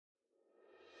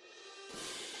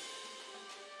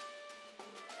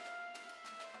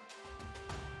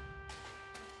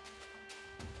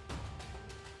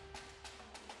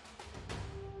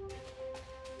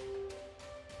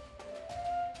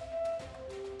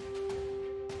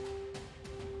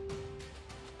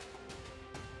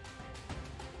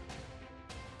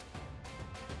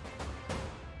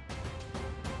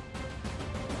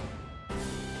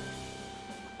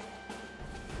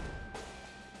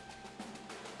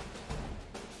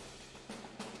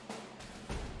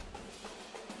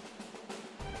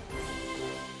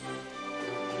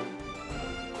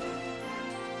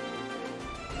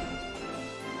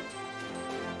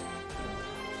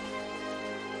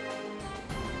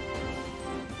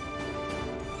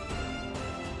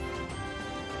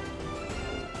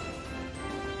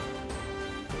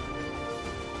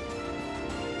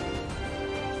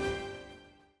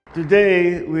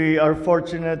Today, we are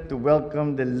fortunate to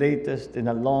welcome the latest in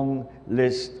a long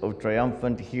list of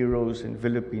triumphant heroes in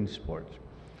Philippine sports.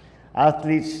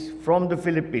 Athletes from the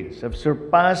Philippines have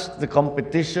surpassed the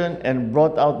competition and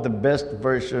brought out the best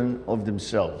version of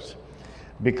themselves,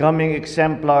 becoming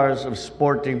exemplars of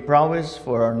sporting prowess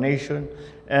for our nation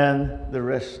and the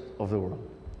rest of the world.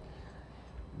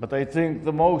 But I think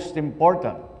the most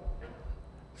important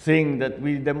thing that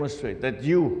we demonstrate, that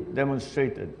you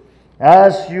demonstrated,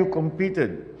 as you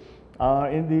competed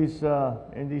in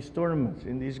these tournaments,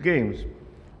 in these games,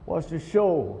 was to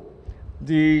show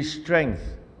the strength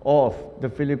of the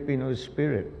Filipino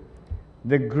spirit,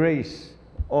 the grace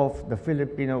of the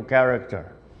Filipino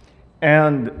character,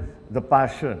 and the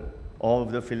passion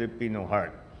of the Filipino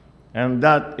heart. And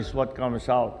that is what comes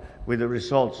out with the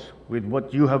results, with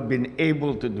what you have been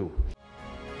able to do.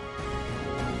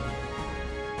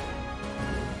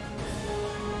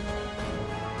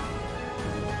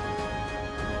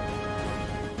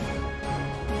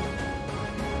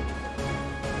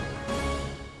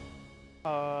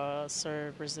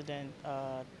 Sir President,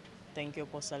 thank you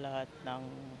po sa lahat ng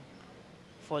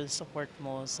full support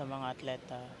mo sa mga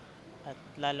atleta at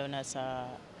lalo na sa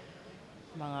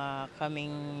mga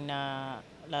kaming na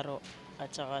laro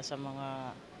at saka sa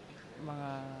mga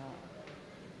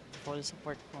full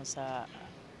support mo sa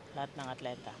lahat ng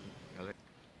atleta.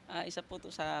 Isa po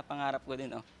to sa pangarap ko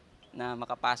din na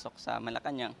makapasok sa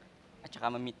Malacanang at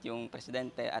saka ma-meet yung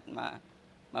presidente at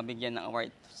mabigyan ng award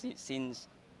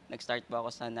since nag-start po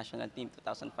ako sa national team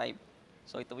 2005.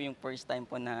 So ito po yung first time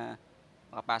po na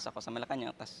makapasok ko sa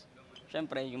Malacanang. Tapos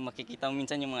syempre yung makikita mo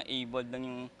minsan yung mga A-bold lang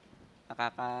yung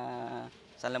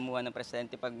nakakasalamuhan ng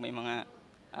presidente pag may mga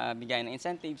bigay ng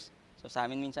incentives. So sa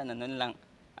amin minsan ano lang,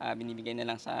 binibigay na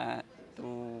lang sa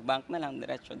through bank na lang,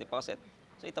 diretso deposit.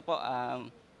 So ito po,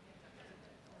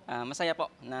 masaya po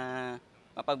na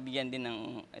mapagbigyan din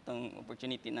ng itong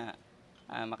opportunity na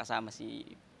makasama si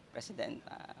President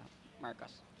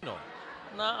Marcos.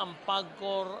 Na ang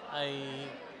PAGCOR ay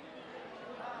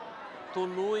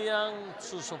tuluyang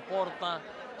susuporta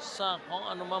sa kung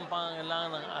anumang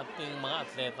pangangailangan ng ating mga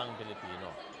atletang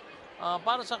Pilipino.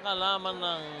 Para sa kaalaman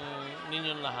ng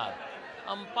ninyong lahat,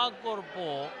 ang PAGCOR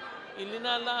po,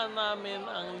 ilinalaan namin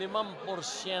ang 5%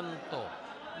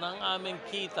 ng aming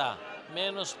kita,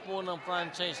 menos po ng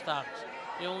franchise tax.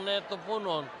 Yung neto po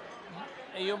nun,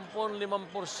 yung po 5%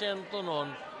 nun,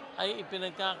 ay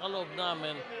ipinagkakaloob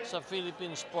namin sa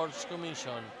Philippine Sports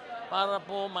Commission para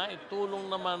po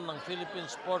maitulong naman ng Philippine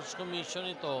Sports Commission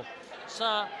ito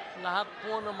sa lahat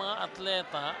po ng mga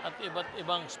atleta at iba't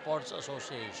ibang sports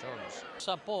associations.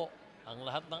 Isa po ang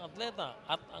lahat ng atleta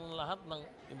at ang lahat ng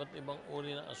iba't ibang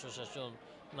uri ng asosasyon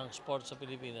ng sports sa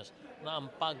Pilipinas na ang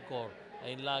PAGCOR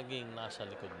ay laging nasa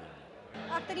likod ninyo.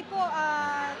 Actually po,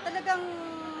 talagang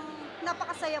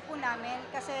napakasaya po namin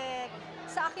kasi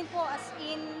sa akin po as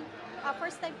in,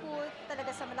 first time po talaga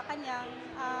sa Malacanang,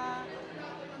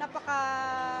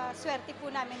 napakaswerte po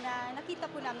namin na nakita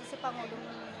po namin si Pangulong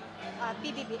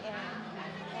pbbm.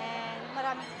 And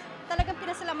talagang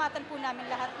pinasalamatan po namin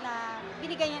lahat na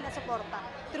binigay niya na suporta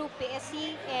through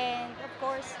PSC and of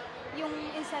course, yung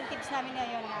incentives namin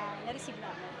ngayon na na-receive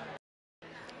namin.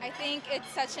 I think it's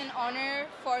such an honor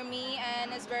for me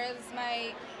and as well as my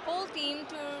whole team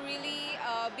to really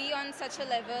be on such a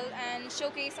level and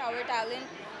showcase our talent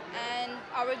and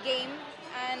our game.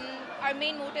 And our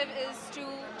main motive is to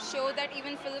show that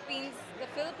even the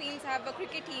Philippines have a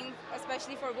cricket team,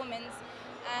 especially for women's,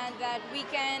 and that we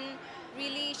can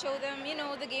really show them,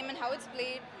 the game and how it's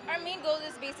played. Our main goal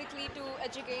is basically to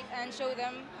educate and show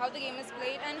them how the game is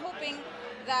played and hoping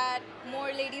that more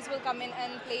ladies will come in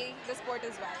and play the sport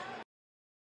as well.